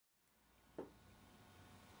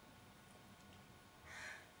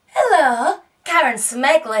Karen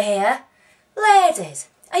Smegley here. Ladies,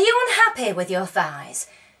 are you unhappy with your thighs?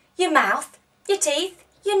 Your mouth, your teeth,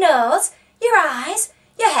 your nose, your eyes,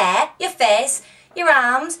 your hair, your face, your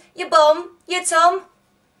arms, your bum, your tum?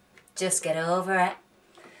 Just get over it.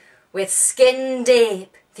 With Skin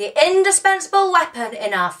Deep, the indispensable weapon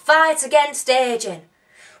in our fight against ageing.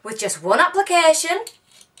 With just one application,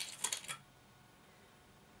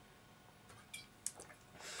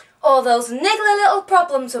 all those niggly little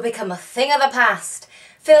problems will become a thing of the past.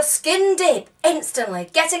 Feel Skin Deep instantly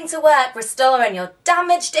getting to work restoring your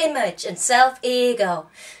damaged image and self-ego.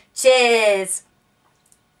 Cheers!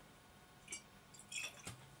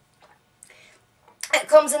 It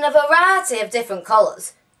comes in a variety of different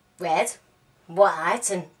colours. Red,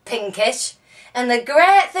 white and pinkish. And the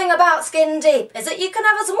great thing about Skin Deep is that you can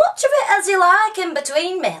have as much of it as you like in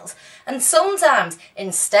between meals. And sometimes,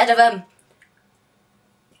 instead of them,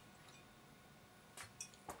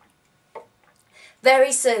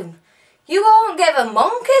 very soon, you won't give a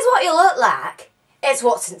monkey's what you look like. It's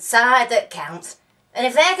what's inside that counts. And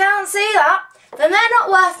if they can't see that, then they're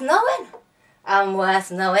not worth knowing. I'm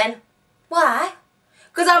worth knowing. Why?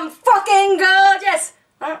 Because I'm fucking gorgeous.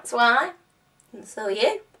 That's why. And so are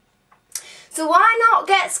you. So why not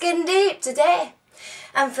get Skin Deep today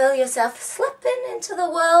and feel yourself slipping into the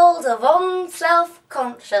world of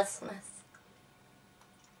unself-consciousness.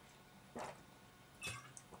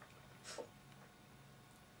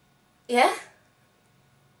 Yeah?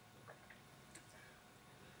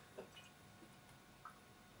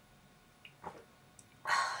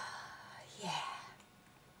 Yeah.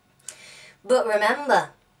 But remember,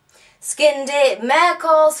 Skin Deep may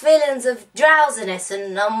cause feelings of drowsiness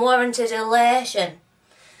and unwarranted elation.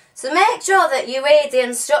 So make sure that you read the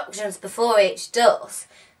instructions before each dose,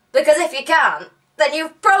 because if you can't, then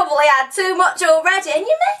you've probably had too much already and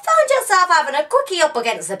you may find yourself having a quickie up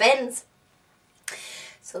against the bins.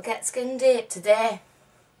 So get Skin Deep today,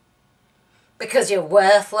 because you're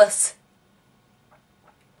worthless.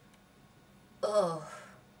 Oh,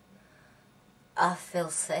 I feel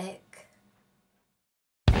sick.